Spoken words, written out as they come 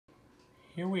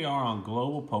Here we are on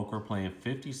Global Poker playing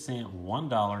 50 cent,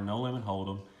 $1 no limit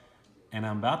hold'em, and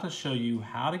I'm about to show you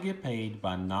how to get paid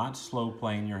by not slow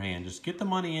playing your hand. Just get the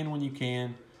money in when you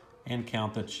can and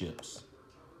count the chips.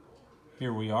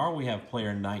 Here we are, we have player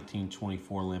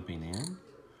 1924 limping in.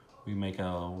 We make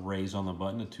a raise on the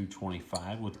button to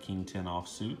 225 with King 10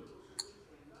 offsuit.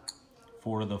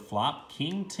 For the flop,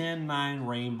 King 10-9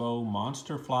 rainbow,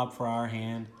 monster flop for our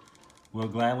hand. We'll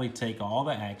gladly take all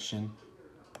the action.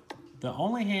 The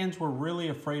only hands we're really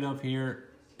afraid of here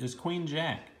is Queen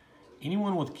Jack.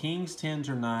 Anyone with Kings, 10s,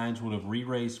 or 9s would have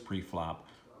re-raised pre-flop.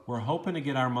 We're hoping to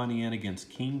get our money in against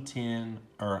King 10,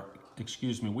 or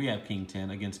excuse me, we have King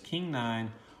 10 against King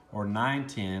 9 or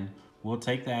 9-10. We'll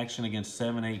take the action against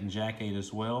 7-8 and Jack 8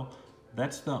 as well.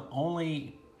 That's the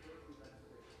only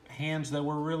hands that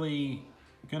we're really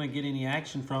gonna get any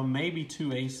action from. Maybe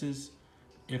two aces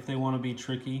if they want to be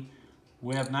tricky.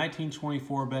 We have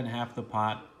 1924 betting half the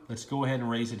pot. Let's go ahead and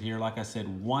raise it here. Like I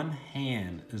said, one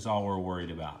hand is all we're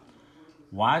worried about.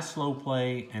 Why slow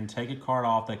play and take a card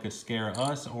off that could scare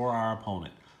us or our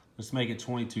opponent? Let's make it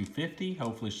 2250.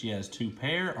 Hopefully she has two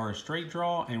pair or a straight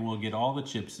draw, and we'll get all the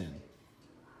chips in.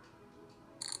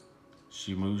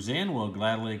 She moves in. We'll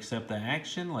gladly accept the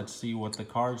action. Let's see what the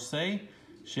cards say.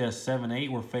 She has 7-8.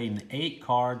 We're fading 8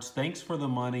 cards. Thanks for the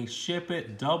money. Ship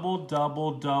it. Double,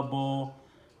 double, double.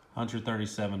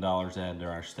 $137 added to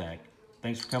our stack.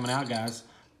 Thanks for coming out, guys.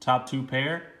 Top two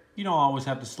pair. You don't always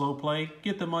have to slow play.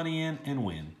 Get the money in and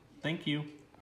win. Thank you.